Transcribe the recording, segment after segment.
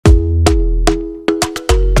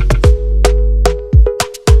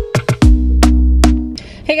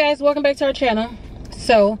Hey guys, welcome back to our channel.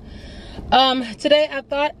 So today I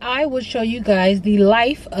thought I would show you guys the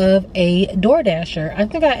life of a DoorDasher. I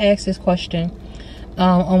think I asked this question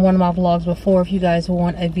on one of my vlogs before, if you guys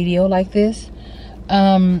want a video like this.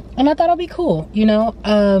 And I thought it'd be cool, you know,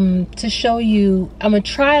 to show you. I'm gonna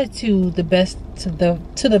try to the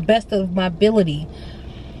best of my ability,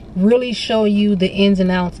 really show you the ins and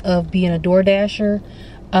outs of being a DoorDasher.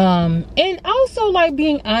 And also like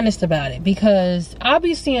being honest about it, because I'll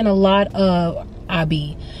be seeing a lot of I'm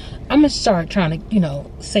gonna start trying to, you know,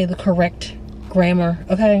 say the correct grammar,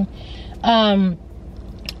 okay? I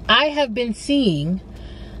have been seeing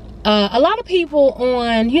a lot of people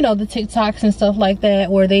on, you know, the TikToks and stuff like that,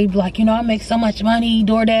 where they like, you know, I make so much money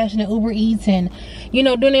DoorDash and Uber Eats and, you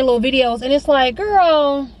know, doing their little videos, and it's like,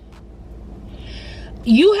 girl,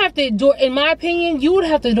 you have to do, in my opinion, you would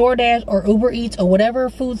have to DoorDash or Uber Eats or whatever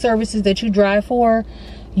food services that you drive for.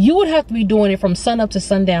 You would have to be doing it from sun up to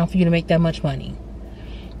sundown for you to make that much money.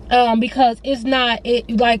 Because it's not,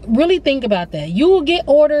 like, really think about that. You will get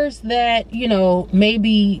orders that, you know,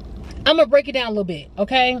 maybe, I'm gonna break it down a little bit,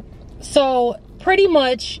 okay? So pretty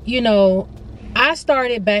much, you know, I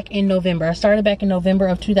started back in November. I started back in November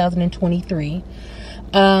of 2023.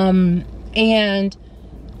 And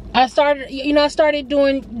I started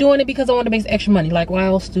doing it because I wanted to make some extra money. Like, why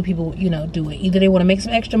else do people, you know, do it? Either they want to make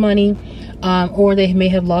some extra money, or they may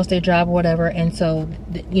have lost their job or whatever, and so,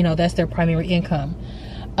 you know, that's their primary income.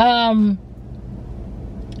 And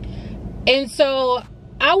so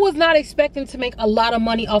I was not expecting to make a lot of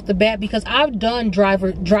money off the bat, because I've done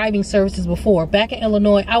driving services before. Back in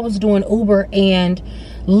Illinois, I was doing Uber and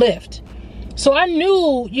Lyft. So I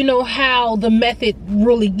knew, you know, how the method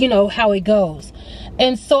really, you know, how it goes.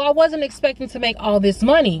 And so I wasn't expecting to make all this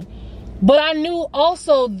money. But I knew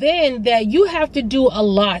also then that you have to do a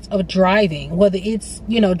lot of driving, whether it's,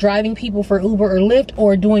 you know, driving people for Uber or Lyft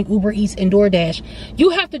or doing Uber Eats and DoorDash.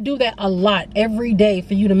 You have to do that a lot every day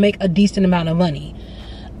for you to make a decent amount of money.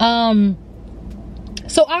 So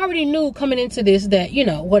I already knew coming into this that, you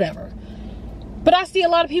know, whatever. But I see a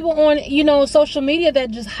lot of people on, you know, social media that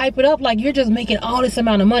just hype it up like you're just making all this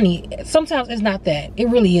amount of money. Sometimes it's not that. It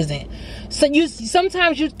really isn't. So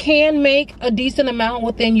sometimes you can make a decent amount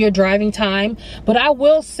within your driving time. But I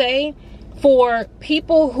will say, for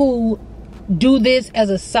people who do this as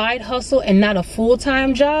a side hustle and not a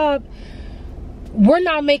full-time job, we're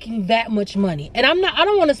not making that much money. And I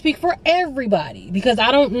don't want to speak for everybody, because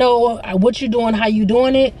I don't know what you're doing, how you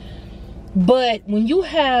doing it. But when you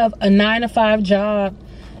have a 9-to-5 job,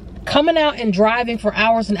 coming out and driving for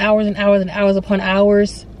hours and hours and hours and hours upon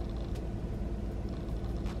hours,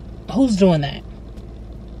 who's doing that?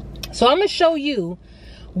 So I'm gonna show you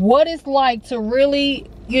what it's like to really,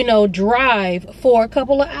 you know, drive for a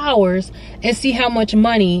couple of hours and see how much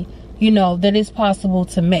money, you know, that is possible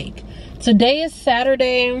to make. Today is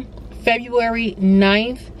Saturday, February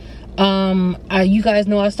 9th. You guys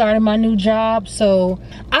know I started my new job, so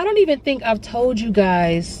I don't even think I've told you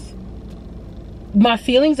guys my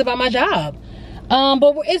feelings about my job.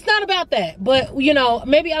 But it's not about that. But, you know,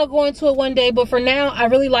 maybe I'll go into it one day. But for now, I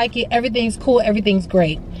really like it. Everything's cool. Everything's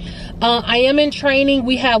great. I am in training.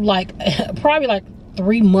 We have like probably like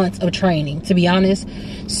 3 months of training, to be honest.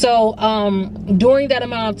 So during that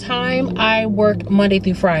amount of time, I work Monday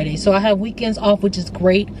through Friday. So I have weekends off, which is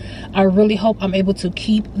great. I really hope I'm able to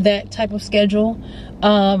keep that type of schedule,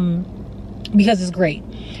 because it's great.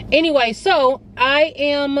 Anyway, so I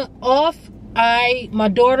am off. My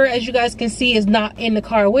daughter, as you guys can see, is not in the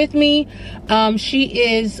car with me.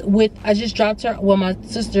 She is with, I just dropped her. Well, my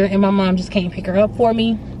sister and my mom just came pick her up for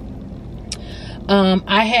me.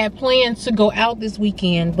 I had plans to go out this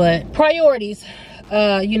weekend, but priorities,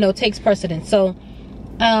 you know, takes precedence. So,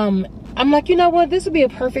 I'm like, you know what, this would be a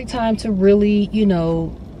perfect time to really, you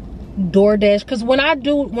know, DoorDash. Cause when I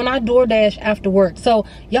DoorDash after work, so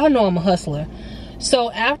y'all know I'm a hustler.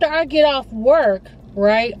 So after I get off work,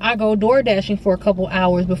 right, I go DoorDashing for a couple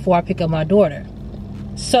hours before I pick up my daughter.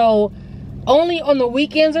 So only on the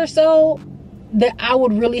weekends or so that I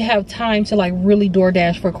would really have time to like really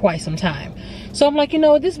DoorDash for quite some time. So I'm like, you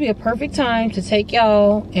know, this would be a perfect time to take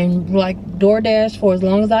y'all and like DoorDash for as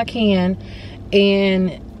long as I can,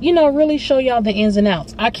 and, you know, really show y'all the ins and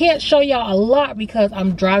outs. I can't show y'all a lot because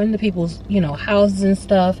I'm driving to people's, you know, houses and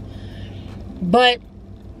stuff, but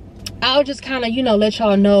I'll just kind of, you know, let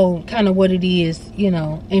y'all know kind of what it is, you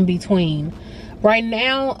know, in between. Right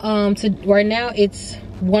now, it's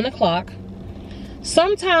 1 o'clock.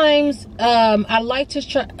 Sometimes I like to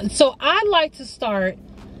try, so I like to start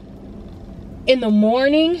in the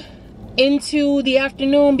morning into the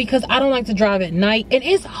afternoon because I don't like to drive at night, and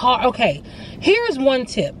it's hard. Okay, here's one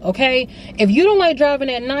tip, okay? If you don't like driving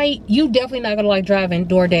at night, you definitely not gonna like driving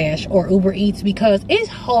DoorDash or Uber Eats because it's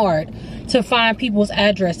hard to find people's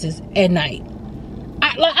addresses at night.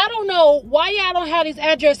 I don't know why y'all don't have these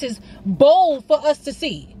addresses bold for us to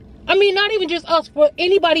see. I mean, not even just us, for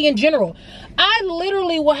anybody in general. I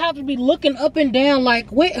literally will have to be looking up and down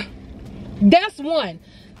like, wait, that's one.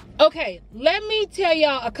 Okay, let me tell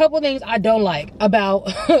y'all a couple things I don't like about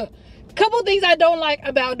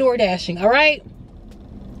door dashing, all right?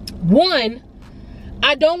 One,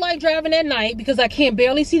 I don't like driving at night because I can't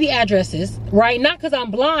barely see the addresses, right? Not because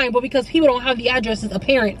I'm blind, but because people don't have the addresses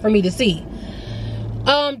apparent for me to see.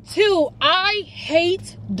 Two, I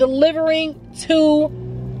hate delivering to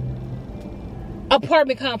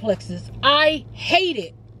apartment complexes. I hate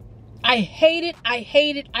it. I hate it. I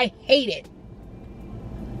hate it. I hate it.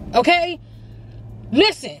 Okay?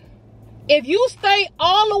 Listen, if you stay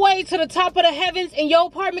all the way to the top of the heavens in your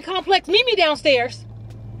apartment complex, meet me downstairs.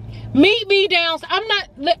 Meet me downstairs.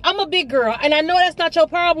 I'm a big girl, and I know that's not your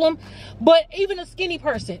problem, but even a skinny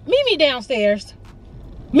person, meet me downstairs.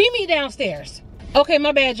 Meet me downstairs. Okay,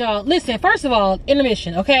 my bad, y'all. Listen, first of all,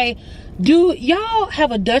 intermission, okay? Do y'all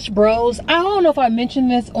have a Dutch Bros? I don't know if I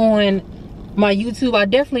mentioned this on my YouTube. I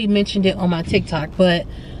definitely mentioned it on my TikTok, but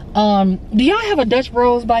do y'all have a Dutch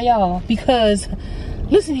Bros by y'all? Because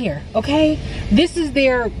listen here, okay? This is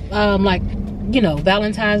their like, you know,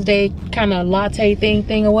 Valentine's Day kind of latte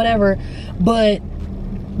thing or whatever, but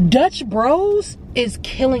Dutch Bros is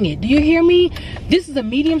killing it. Do you hear me? This is a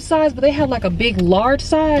medium size, but they have like a big large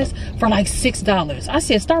size for like $6. I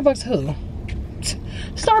said, Starbucks who?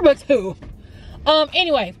 Starbucks who?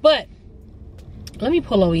 Anyway, but let me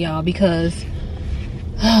pull over y'all because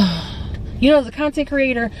you know, as a content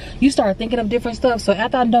creator, you start thinking of different stuff. So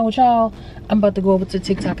after I'm done with y'all, I'm about to go over to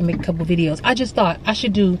TikTok and make a couple videos. I just thought I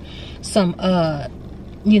should do some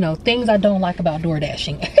you know, things I don't like about door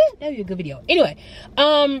dashing. That'd be a good video. Anyway,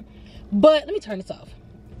 but let me turn this off.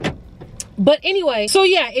 But anyway, so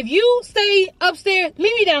yeah, if you stay upstairs,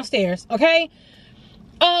 meet me downstairs, okay?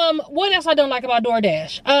 What else I don't like about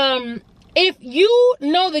DoorDash? If you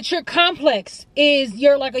know that your complex is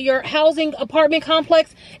your housing apartment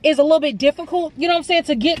complex is a little bit difficult, you know what I'm saying,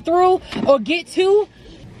 to get through or get to,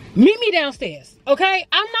 meet me downstairs, okay?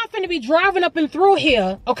 I'm not finna be driving up and through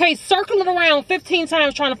here, okay, circling around 15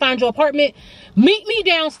 times trying to find your apartment. Meet me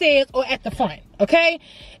downstairs or at the front, okay?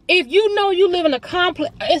 If you know you live in a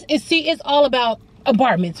complex, it's all about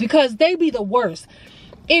apartments because they be the worst.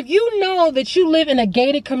 If you know that you live in a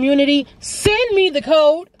gated community, send me the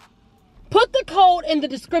code. Put the code in the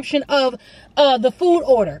description of the food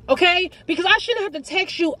order, okay? Because I shouldn't have to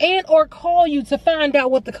text you and or call you to find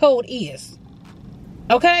out what the code is,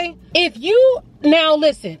 okay? If you, now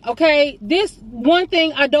listen, okay? This one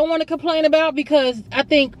thing I don't want to complain about because I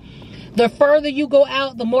think the further you go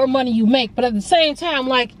out, the more money you make. But at the same time,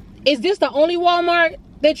 like, is this the only Walmart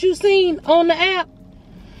that you've seen on the app?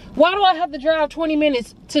 Why do I have to drive 20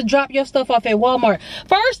 minutes to drop your stuff off at Walmart?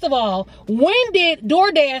 First of all, when did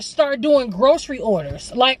DoorDash start doing grocery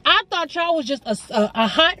orders? Like, I thought y'all was just a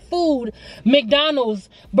hot food, McDonald's,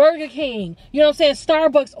 Burger King, you know what I'm saying,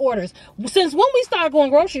 Starbucks orders. Since when we started going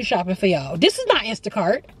grocery shopping for y'all? This is not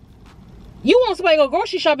Instacart. You want somebody to go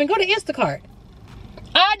grocery shopping, go to Instacart.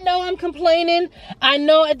 I know I'm complaining. I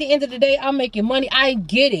know at the end of the day, I'm making money. I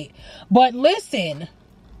get it. But listen,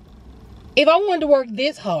 if I wanted to work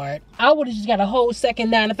this hard, I would have just got a whole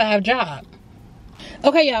second 9-to-5 job.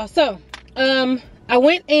 Okay, y'all. So, I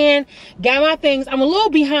went and got my things. I'm a little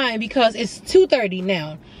behind because it's 2:30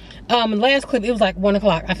 now. Last clip, it was like 1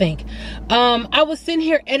 o'clock, I think. I was sitting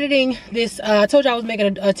here editing this. I told you I was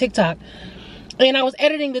making a TikTok. And I was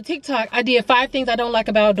editing the TikTok. I did 5 things I don't like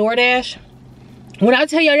about DoorDash. When I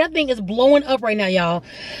tell y'all, that thing is blowing up right now, y'all.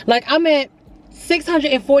 Like, I'm at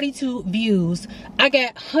 642 views. I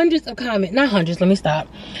got hundreds of comments. Not hundreds, let me stop.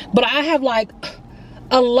 But I have like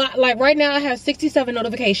a lot. Like right now I have 67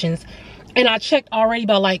 notifications. And I checked already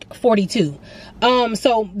by like 42.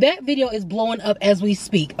 So that video is blowing up as we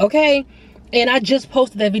speak, okay? And I just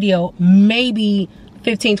posted that video maybe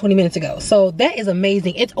 15-20 minutes ago. So that is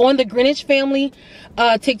amazing. It's on the Greenwich family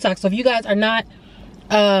TikTok. So if you guys are not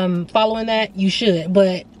following that, you should.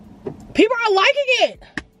 But people are liking it.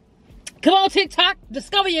 Come on, TikTok,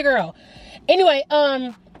 discover your girl. Anyway,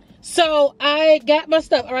 so I got my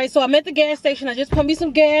stuff. All right, so I'm at the gas station. I just pumped me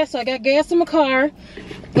some gas. So I got gas in my car.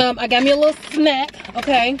 I got me a little snack,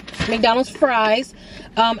 okay? McDonald's fries.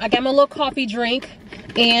 I got my little coffee drink,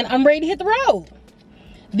 and I'm ready to hit the road.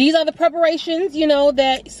 These are the preparations, you know,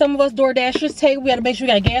 that some of us DoorDashers take. We got to make sure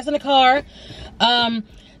we got gas in the car.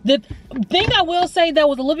 The thing I will say that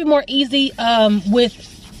was a little bit more easy with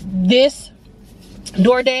this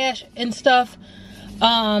DoorDash and stuff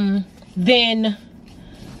than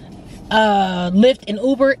Lyft and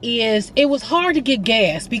Uber is it was hard to get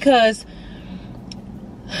gas because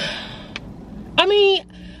I mean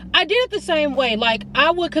I did it the same way. Like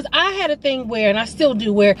I would, because I had a thing where, and I still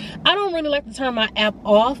do, where I don't really like to turn my app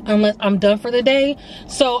off unless I'm done for the day.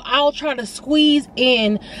 So I'll try to squeeze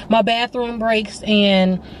in my bathroom breaks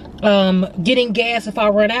and getting gas if I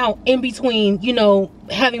run out in between, you know,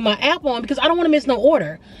 having my app on, because I don't want to miss no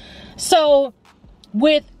order. So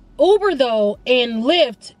with Uber though and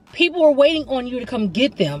Lyft, people were waiting on you to come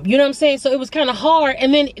get them. You know what I'm saying? So it was kind of hard.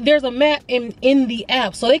 And then there's a map in the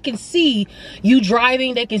app, so they can see you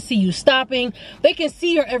driving, they can see you stopping, they can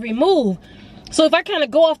see your every move. So if I kind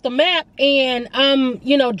of go off the map and I'm,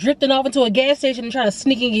 you know, drifting off into a gas station and trying to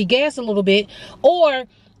sneak in get gas a little bit, or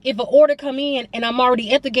if an order come in and I'm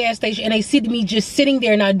already at the gas station and they see me just sitting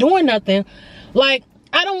there not doing nothing, like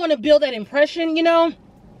I don't want to build that impression, you know.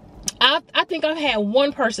 I think I've had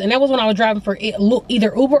one person, and that was when I was driving for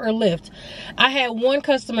either Uber or Lyft. I had one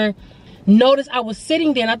customer notice I was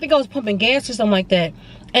sitting there, and I think I was pumping gas or something like that.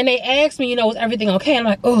 And they asked me, you know, was everything okay? I'm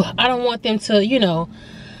like, oh, I don't want them to, you know,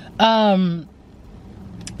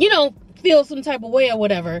 feel some type of way or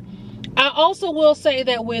whatever. I also will say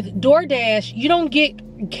that with DoorDash, you don't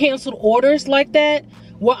get canceled orders like that.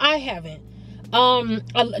 Well, I haven't.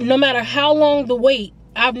 No matter how long the wait,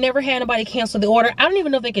 I've never had anybody cancel the order. I don't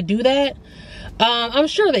even know if they could do that. I'm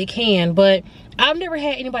sure they can, but I've never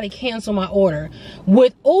had anybody cancel my order.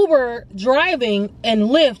 With Uber driving and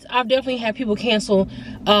Lyft, I've definitely had people cancel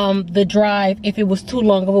the drive if it was too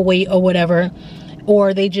long of a wait or whatever,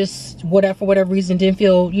 or they just, for whatever reason, didn't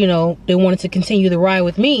feel, you know, they wanted to continue the ride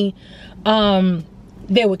with me.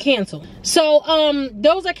 They would cancel. So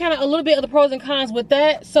those are kind of a little bit of the pros and cons with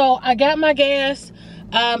that. So I got my gas,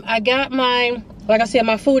 I got my, like I said,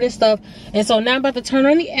 my food and stuff, and so now I'm about to turn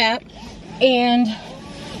on the app and,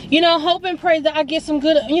 you know, hope and pray that I get some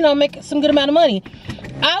good, you know, make some good amount of money.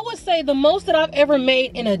 I would say the most that I've ever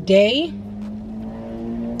made in a day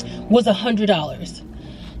was $100.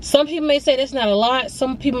 Some people may say that's not a lot.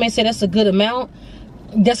 Some people may say that's a good amount.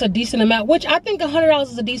 That's a decent amount, which I think $100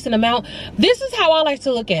 is a decent amount. This is how I like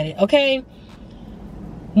to look at it, okay?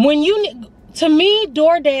 When you, to me,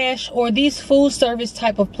 DoorDash or these food service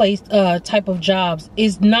type of jobs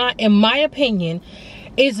is not, in my opinion,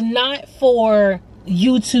 is not for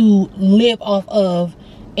you to live off of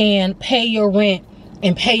and pay your rent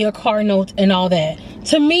and pay your car notes and all that.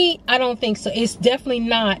 To me, I don't think so. It's definitely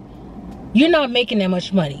not, you're not making that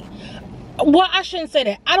much money. Well, I shouldn't say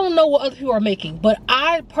that. I don't know what other people are making, but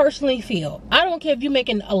I personally feel, I don't care if you're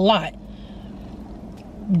making a lot,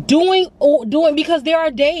 doing, because there are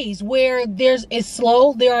days where it's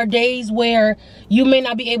slow. There are days where you may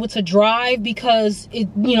not be able to drive because it,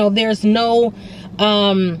 you know, there's no,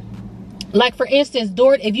 like for instance,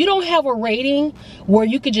 if you don't have a rating where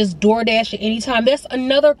you could just DoorDash at any time, that's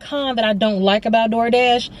another con that I don't like about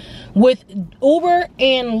DoorDash. With Uber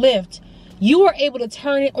and Lyft, you are able to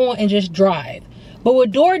turn it on and just drive. But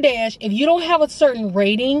with DoorDash, if you don't have a certain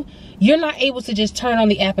rating, you're not able to just turn on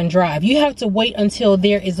the app and drive. You have to wait until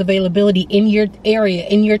there is availability in your area,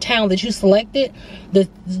 in your town that you selected, the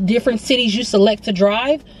different cities you select to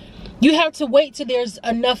drive. You have to wait till there's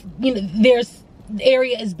enough, you know, the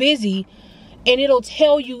area is busy, and it'll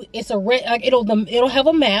tell you it's it'll have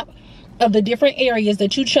a map of the different areas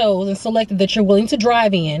that you chose and selected that you're willing to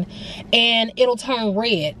drive in, and it'll turn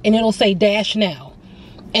red and it'll say dash now,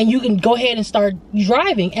 and you can go ahead and start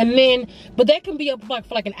driving. And then, but that can be up for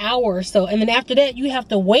like an hour or so, and then after that you have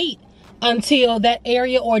to wait until that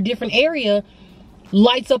area or a different area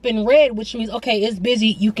lights up in red, which means okay, it's busy,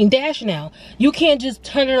 you can dash now. You can't just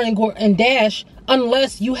turn it on and go and dash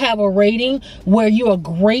unless you have a rating where you're a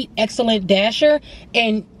great, excellent dasher,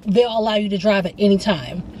 and they'll allow you to drive at any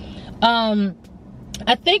time.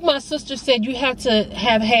 I think my sister said you have to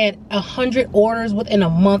have had 100 orders within a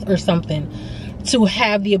month or something to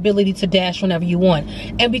have the ability to dash whenever you want.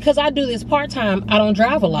 And because I do this part-time, I don't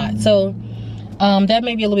drive a lot, so that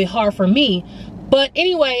may be a little bit hard for me. But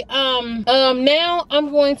anyway, now I'm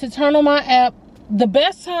going to turn on my app. The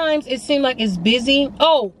best times it seemed like it's busy.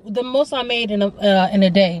 Oh, the most I made in a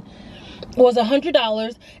day was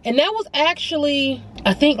 $100, and that was actually,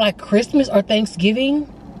 I think, like Christmas or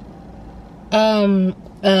Thanksgiving. No,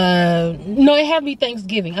 it had to be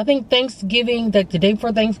Thanksgiving. I think Thanksgiving, the day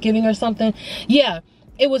before Thanksgiving or something. Yeah,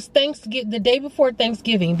 it was the day before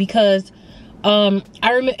Thanksgiving, because I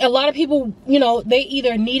remember a lot of people, you know, they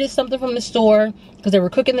either needed something from the store because they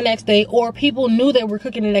were cooking the next day, or people knew they were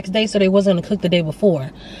cooking the next day so they wasn't gonna cook the day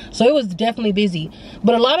before. So it was definitely busy.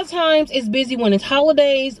 But a lot of times it's busy when it's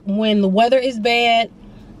holidays, when the weather is bad,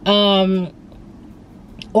 or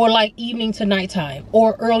like evening to nighttime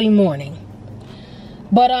or early morning.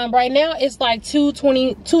 But right now it's like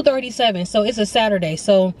 2:37, so it's a Saturday.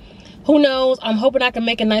 So who knows? I'm hoping I can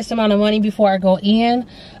make a nice amount of money before I go in.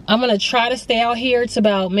 I'm gonna try to stay out here. It's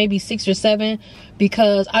about maybe 6 or 7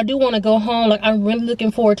 because I do want to go home. Like, I'm really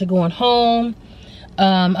looking forward to going home.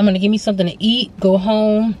 I'm gonna give me something to eat, go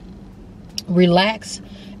home, relax,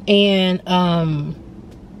 and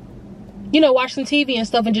you know, watch some TV and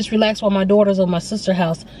stuff and just relax while my daughter's at my sister's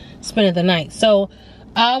house spending the night. So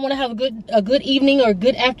I want to have a good evening or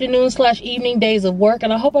good afternoon / evening days of work,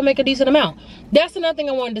 and I hope I make a decent amount. That's another thing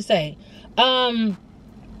I wanted to say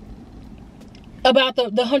about the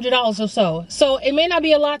 $100 or so. So it may not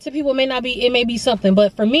be a lot to people, it may be something,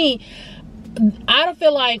 but for me, I don't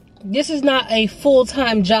feel like this is not a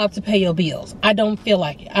full-time job to pay your bills. I don't feel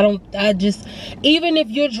like it. Even if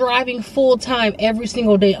you're driving full-time every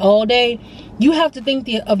single day, all day, you have to think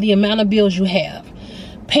of the amount of bills you have.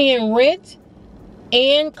 Paying rent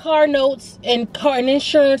and car notes and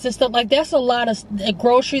insurance and stuff, like that's a lot of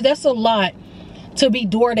groceries. That's a lot to be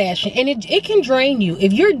DoorDashing, and it can drain you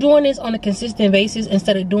if you're doing this on a consistent basis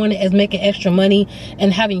instead of doing it as making extra money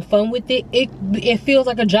and having fun with it. It feels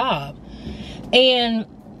like a job, and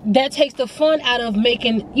that takes the fun out of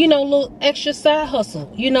making, you know, a little extra side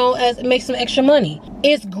hustle, you know, as it makes some extra money.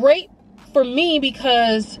 It's great for me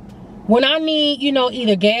because when I need, you know,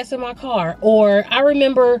 either gas in my car, or I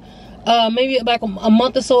remember maybe like a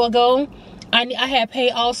month or so ago, I had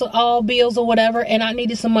paid all bills or whatever, and I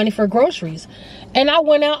needed some money for groceries. And I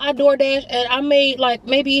went out, I DoorDash, and I made like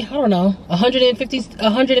maybe, I don't know,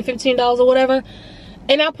 $115 or whatever.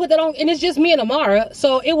 And I put that on, and it's just me and Amara.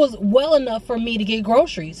 So it was well enough for me to get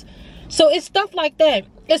groceries. So it's stuff like that.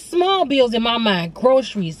 It's small bills in my mind.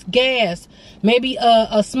 Groceries, gas, maybe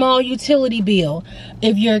a small utility bill.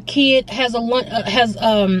 If your kid has a lunch,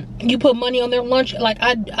 you put money on their lunch. Like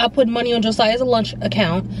I put money on Josiah's lunch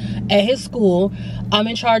account at his school. I'm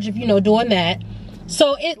in charge of, you know, doing that.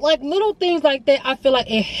 So it, like, little things like that, I feel like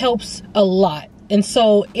it helps a lot. And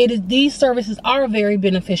so these services are very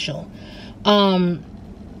beneficial.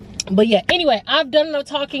 But yeah, anyway, I've done enough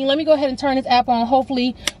talking. Let me go ahead and turn this app on.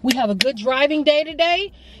 Hopefully we have a good driving day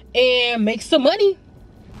today and make some money.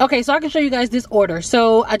 Okay, so I can show you guys this order.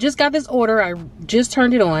 So I just got this order. I just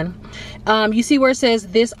turned it on. You see where it says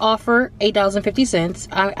this offer, $8.50.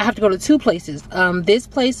 I have to go to 2 places. This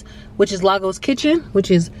place, which is Lago's Kitchen, which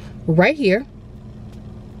is right here.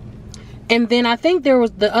 And then I think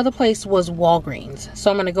the other place was Walgreens.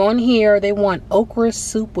 So I'm gonna go in here. They want okra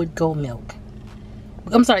soup with goat milk.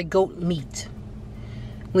 I'm sorry, goat meat.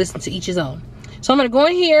 Listen, to each his own. So I'm gonna go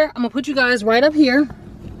in here. I'm gonna put you guys right up here,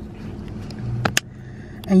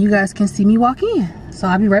 and you guys can see me walk in. So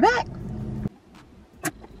I'll be right back.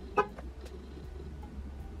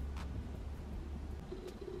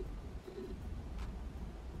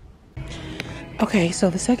 Okay, so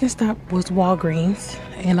the second stop was Walgreens,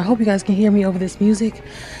 and I hope you guys can hear me over this music.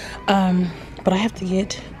 But I have to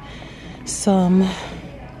get some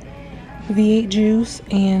V8 juice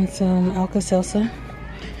and some Alka-Seltzer.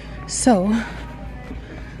 So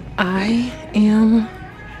I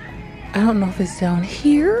don't know if it's down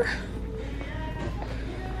here.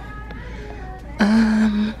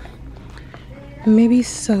 Maybe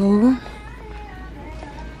so.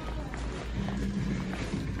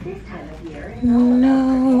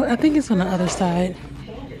 No, I think it's on the other side.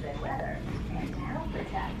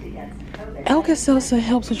 Alka-Seltzer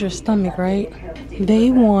helps with your stomach, right?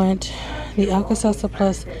 They want the Alka-Seltzer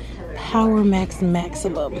plus Power Max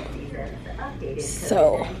Maximum.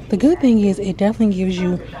 So the good thing is it definitely gives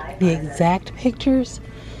you the exact pictures.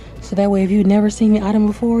 So that way, if you've never seen the item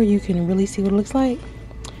before, you can really see what it looks like.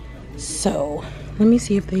 So let me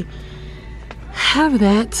see if they have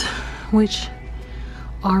that, which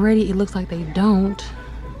already it looks like they don't.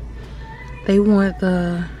 They want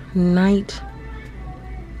the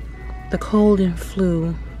cold and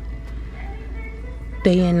flu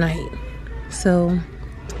day and night. So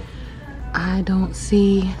I don't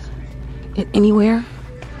see it anywhere.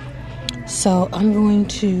 So I'm going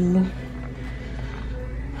to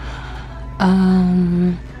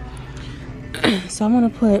so I'm gonna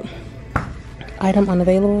put item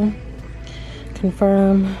unavailable,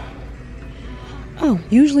 confirm. Oh,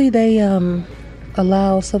 usually they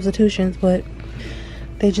allow substitutions, but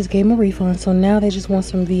they just gave them a refund, so now they just want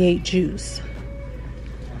some V8 juice.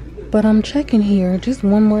 But I'm checking here just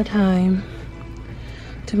one more time.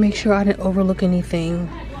 to make sure I didn't overlook anything.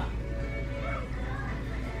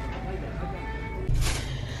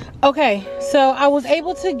 Okay, so I was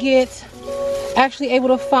able to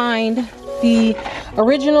find the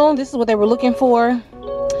original. This is what they were looking for.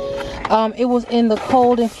 It was in the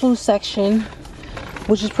cold and flu section,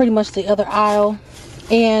 which is pretty much the other aisle,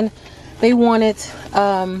 and they wanted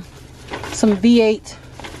some V8.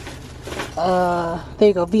 There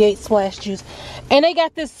you go, V8 splash juice, and they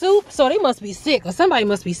got this soup, so they must be sick, or somebody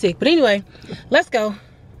must be sick. But anyway, let's go.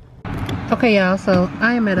 Okay, y'all, so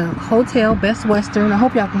I am at a hotel, Best Western. I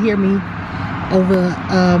hope y'all can hear me over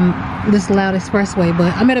this loud expressway,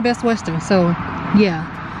 but I'm at a Best Western, so yeah.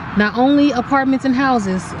 Not only apartments and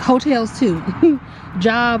houses, hotels too.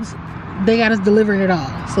 Jobs, they got us delivering it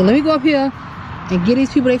all. So let me go up here and get these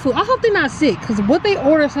people their food. I hope they're not sick, because what they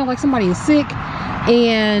order sounds like somebody is sick,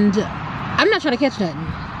 and I'm not trying to catch nothing.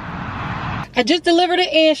 I just delivered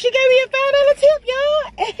it, and she gave me a $5 tip,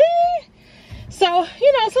 y'all. So,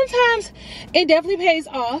 you know, sometimes it definitely pays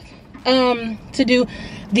off to do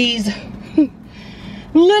these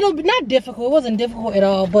little, not difficult, it wasn't difficult at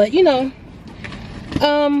all, but you know,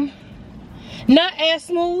 not as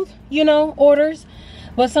smooth, you know, orders,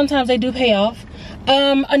 but sometimes they do pay off.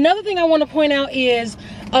 Another thing I want to point out is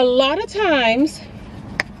a lot of times,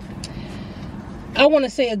 I want to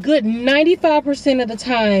say a good 95% of the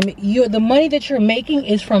time, the money that you're making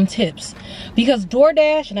is from tips. Because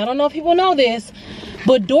DoorDash, and I don't know if people know this,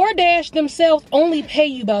 but DoorDash themselves only pay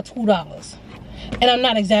you about $2. And I'm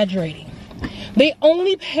not exaggerating. They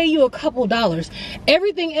only pay you a couple dollars.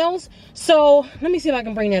 Everything else, so let me see if I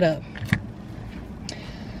can bring that up.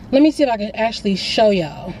 Let me see if I can actually show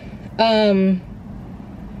y'all. Let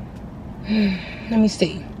me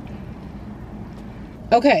see.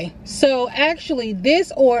 Okay, so actually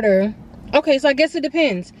this order, okay, so I guess it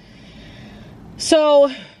depends.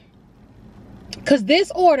 So, because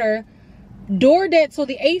this order, DoorDash, so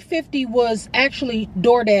the $8.50 was actually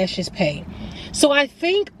DoorDash's pay. So I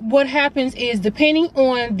think what happens is, depending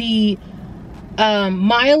on the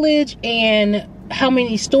mileage and how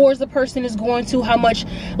many stores the person is going to, how much,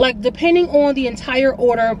 like depending on the entire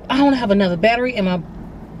order. I don't have another battery, and my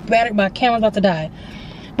camera's about to die.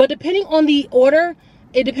 But depending on the order,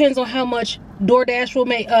 it depends on how much DoorDash will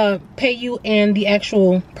pay you and the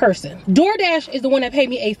actual person. DoorDash is the one that paid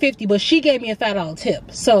me $8.50, but she gave me a $5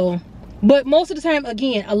 tip. So, but most of the time,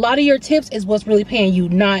 again, a lot of your tips is what's really paying you,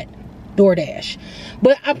 not DoorDash.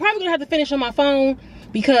 But I'm probably gonna have to finish on my phone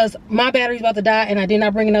because my battery's about to die and I did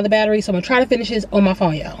not bring another battery. So I'm gonna try to finish this on my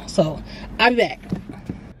phone, y'all. So I'll be back.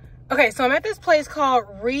 Okay, so I'm at this place called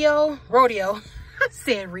Rodeo. I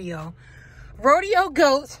said Rio. Rodeo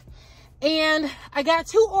Goat. And I got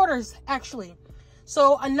 2 orders actually.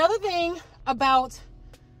 So another thing about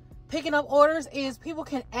picking up orders is people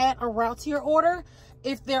can add a route to your order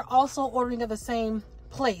if they're also ordering at the same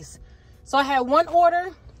place. So I had one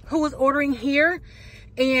order who was ordering here,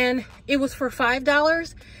 and it was for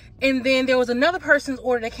 $5. And then there was another person's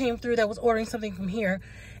order that came through that was ordering something from here,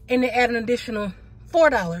 and they added an additional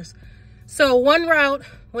 $4. So one route,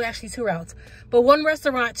 well actually 2 routes, but one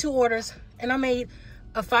restaurant, 2 orders, and I made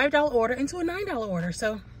a $5 order into a $9 order.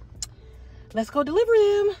 So let's go deliver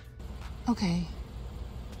them. Okay,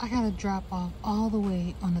 I gotta drop off all the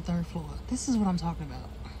way on the 3rd floor. This is what I'm talking about.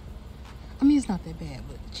 I mean, it's not that bad,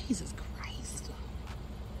 but Jesus Christ.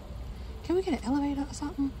 Can we get an elevator or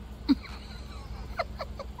something?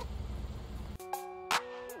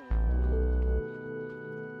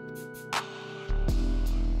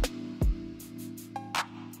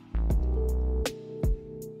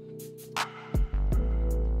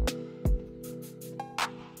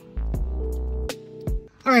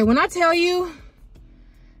 All right, when I tell you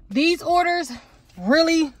these orders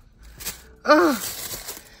really,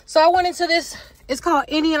 so I went into this, it's called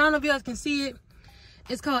Indian, I don't know if you guys can see it.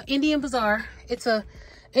 It's called Indian Bazaar. It's a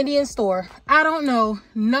Indian store. I don't know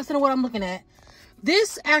nothing of what I'm looking at.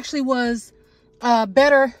 This actually was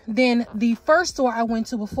better than the first store I went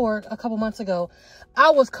to before a couple months ago.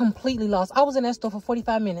 I was completely lost. I was in that store for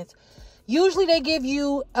 45 minutes. Usually they give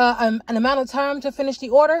you an amount of time to finish the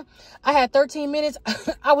order. I had 13 minutes.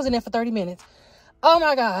 I was in there for 30 minutes. Oh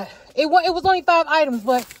my God. It was only 5 items,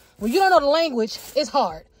 but when you don't know the language, it's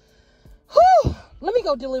hard. Whew. Let me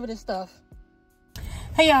go deliver this stuff.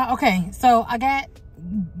 Hey y'all, okay. So I got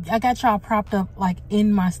y'all propped up like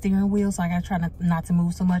in my steering wheel. So I gotta try not to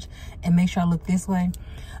move so much and make sure I look this way.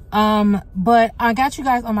 But I got you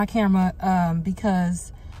guys on my camera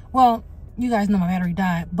because, well, you guys know my battery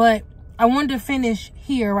died, but I wanted to finish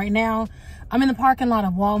here right now. I'm in the parking lot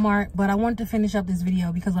of Walmart, but I wanted to finish up this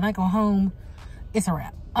video because when I go home, it's a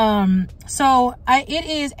wrap. So it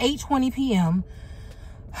is 8:20 p.m.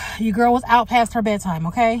 Your girl was out past her bedtime,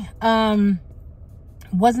 okay?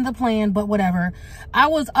 Wasn't the plan, but whatever. I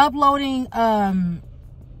was uploading,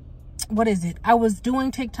 what is it? I was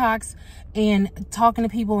doing TikToks and talking to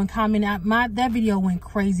people and commenting. That video went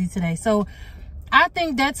crazy today. So I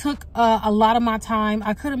think that took a lot of my time.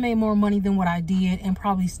 I could have made more money than what I did and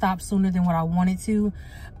probably stopped sooner than what I wanted to.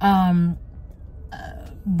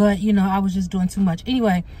 But you know, I was just doing too much.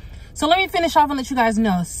 Anyway, so let me finish off and let you guys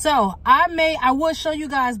know. So I would show you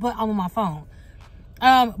guys, but I'm on my phone.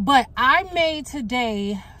 But I made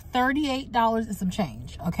today $38 and some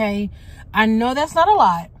change. Okay. I know that's not a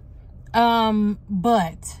lot.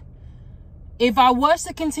 But if I was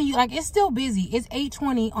to continue, like, it's still busy. It's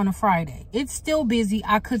 8:20 on a Friday. It's still busy.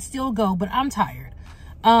 I could still go, but I'm tired.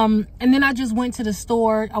 And then I just went to the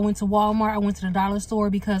store. I went to Walmart. I went to the dollar store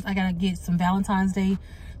because I got to get some Valentine's Day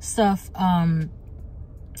stuff,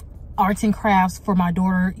 arts and crafts for my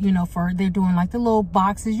daughter, you know, they're doing like the little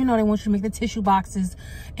boxes, you know, they want you to make the tissue boxes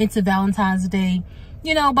into Valentine's Day,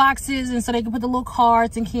 you know, boxes. And so they can put the little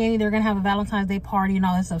cards and candy. They're going to have a Valentine's Day party and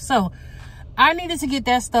all that stuff. So I needed to get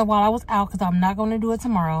that stuff while I was out because I'm not going to do it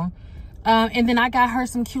tomorrow. And then I got her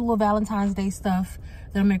some cute little Valentine's Day stuff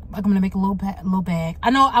that I'm going to make a little bag. I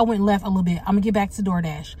know I went left a little bit. I'm going to get back to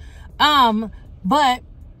DoorDash. But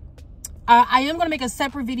I am going to make a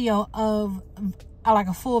separate video of like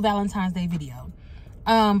a full Valentine's Day video.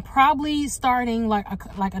 Probably starting like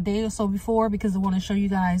a day or so before, because I want to show you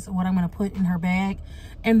guys what I'm going to put in her bag.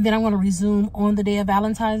 And then I'm going to resume on the day of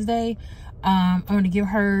Valentine's Day. I'm going to give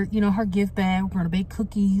her, you know, her gift bag. We're going to bake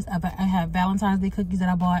cookies. I have Valentine's Day cookies that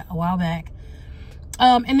I bought a while back.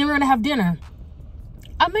 And then we're going to have dinner.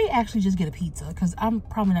 I may actually just get a pizza because I'm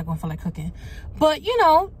probably not going to feel like cooking. But, you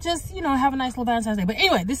know, just, you know, have a nice little Valentine's Day. But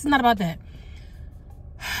anyway, this is not about that.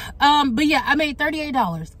 But yeah, I made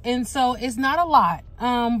 $38. And so it's not a lot.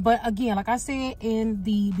 But again, like I said in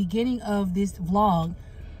the beginning of this vlog,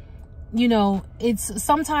 you know, it's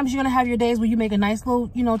sometimes you're going to have your days where you make a nice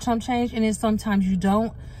little, you know, chump change, and then sometimes you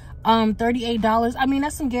don't. $38. I mean,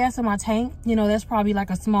 that's some gas in my tank. You know, that's probably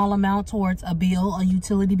like a small amount towards a bill, a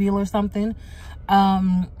utility bill or something.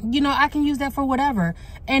 You know, I can use that for whatever.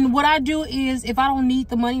 And what I do is if I don't need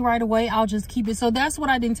the money right away, I'll just keep it. So that's what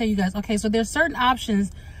I didn't tell you guys. Okay, so there's certain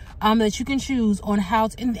options that you can choose on how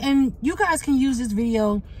to, and you guys can use this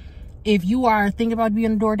video if you are thinking about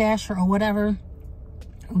being a DoorDasher or whatever.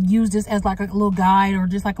 Use this as like a little guide or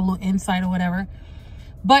just like a little insight or whatever.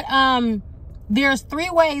 But there's 3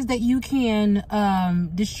 ways that you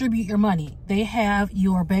can distribute your money. They have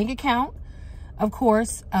your bank account, of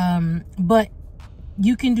course, but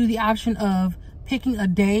you can do the option of picking a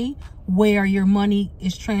day where your money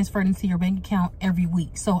is transferred into your bank account every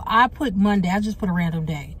week. So I put Monday. I just put a random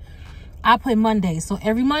day. I put Monday. So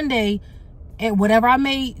every Monday, at whatever I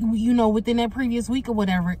made, you know, within that previous week or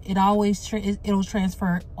whatever, it always it'll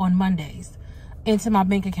transfer on Mondays into my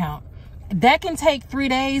bank account. That can take 3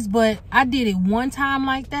 days, but I did it one time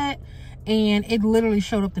like that, and it literally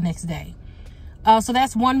showed up the next day. So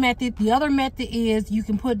that's one method. The other method is you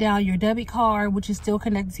can put down your debit card, which is still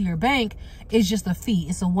connected to your bank. It's just a fee.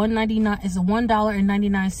 It's a $1.99. It's a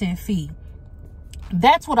 $1.99 fee.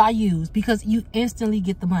 That's what I use because you instantly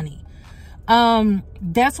get the money.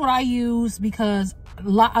 That's what I use because a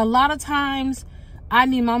lot of times I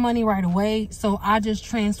need my money right away. So I just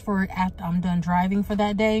transfer it after I'm done driving for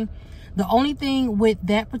that day. The only thing with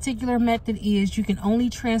that particular method is you can only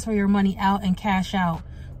transfer your money out and cash out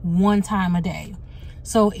one time a day.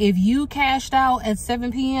 So if you cashed out at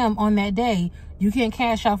 7 p.m. on that day, you can't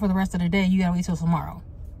cash out for the rest of the day. You gotta wait till tomorrow,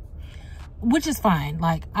 which is fine.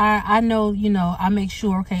 Like I know, you know, I make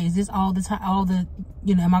sure, okay, is this all the time,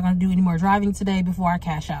 you know, am I going to do any more driving today before I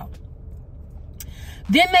cash out?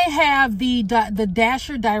 Then they have the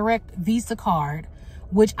Dasher Direct Visa card,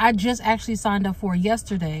 which I just actually signed up for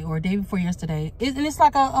yesterday or day before yesterday. And it's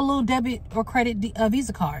like a little debit or credit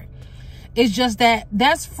Visa card. It's just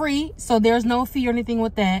that's free. So there's no fee or anything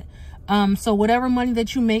with that. So whatever money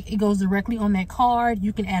that you make, it goes directly on that card.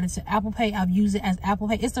 You can add it to Apple Pay. I've used it as Apple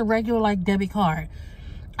Pay. It's a regular like debit card.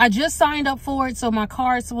 I just signed up for it. So my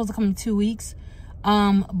card is supposed to come in 2 weeks.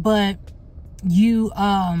 But you,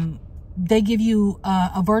 they give you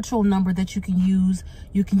a virtual number that you can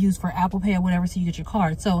use for Apple Pay or whatever, so you get your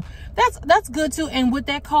card. So that's good too. And with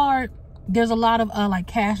that card, there's a lot of like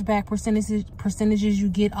cashback percentages you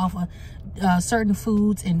get off of certain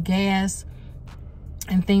foods and gas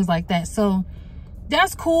and things like that. So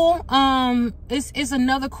that's cool. It's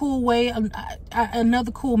another cool way,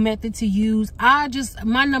 another cool method to use.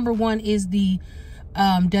 My number one is the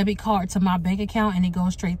debit card to my bank account, and it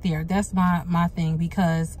goes straight there. That's my thing,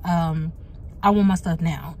 because I want my stuff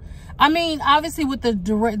now. I mean, obviously with the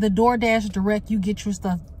DoorDash Direct, you get your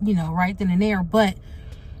stuff, you know, right then and there. But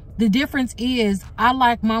the difference is I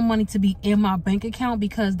like my money to be in my bank account,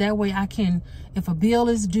 because that way I can, if a bill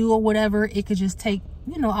is due or whatever, it could just take,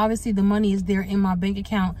 you know, obviously the money is there in my bank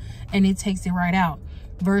account and it takes it right out.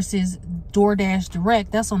 Versus DoorDash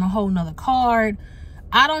Direct, that's on a whole nother card.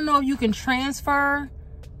 I don't know if you can transfer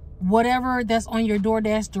whatever that's on your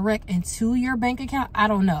DoorDash Direct into your bank account. I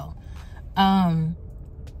don't know.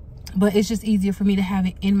 But it's just easier for me to have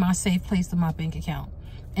it in my safe place in my bank account,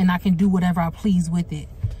 and I can do whatever I please with it.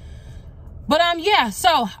 But yeah,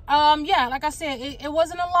 so yeah, like I said, it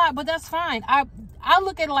wasn't a lot, but that's fine. I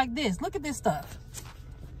look at it like this. Look at this stuff.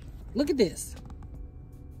 Look at this.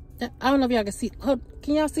 I don't know if y'all can see.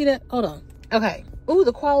 Can y'all see that? Hold on. Okay. Ooh,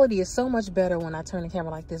 the quality is so much better when I turn the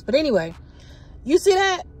camera like this. But anyway, you see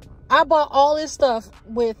that? I bought all this stuff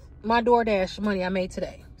with my DoorDash money I made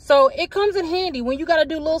today. So it comes in handy when you got to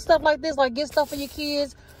do little stuff like this, like get stuff for your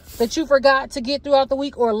kids that you forgot to get throughout the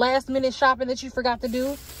week, or last minute shopping that you forgot to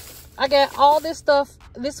do. I got all this stuff.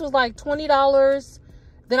 This was like $20.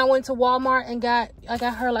 Then I went to Walmart and I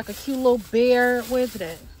got her like a cute little bear. Where's it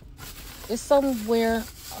at? It's somewhere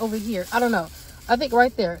over here. I don't know. I think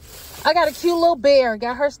right there. I got a cute little bear.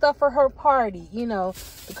 Got her stuff for her party. You know,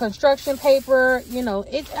 the construction paper. You know,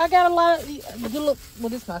 I got a lot of, look, well,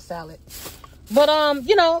 this is my salad. But,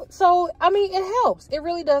 you know, so, I mean, it helps. It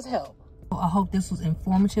really does help. I hope this was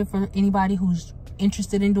informative for anybody who's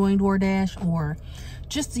interested in doing DoorDash, or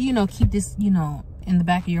just to, you know, keep this, you know, in the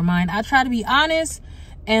back of your mind. I try to be honest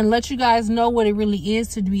and let you guys know what it really is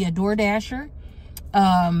to be a DoorDasher.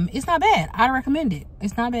 It's not bad. I recommend it.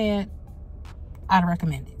 It's not bad. I'd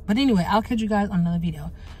recommend it. But anyway, I'll catch you guys on another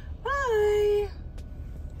video.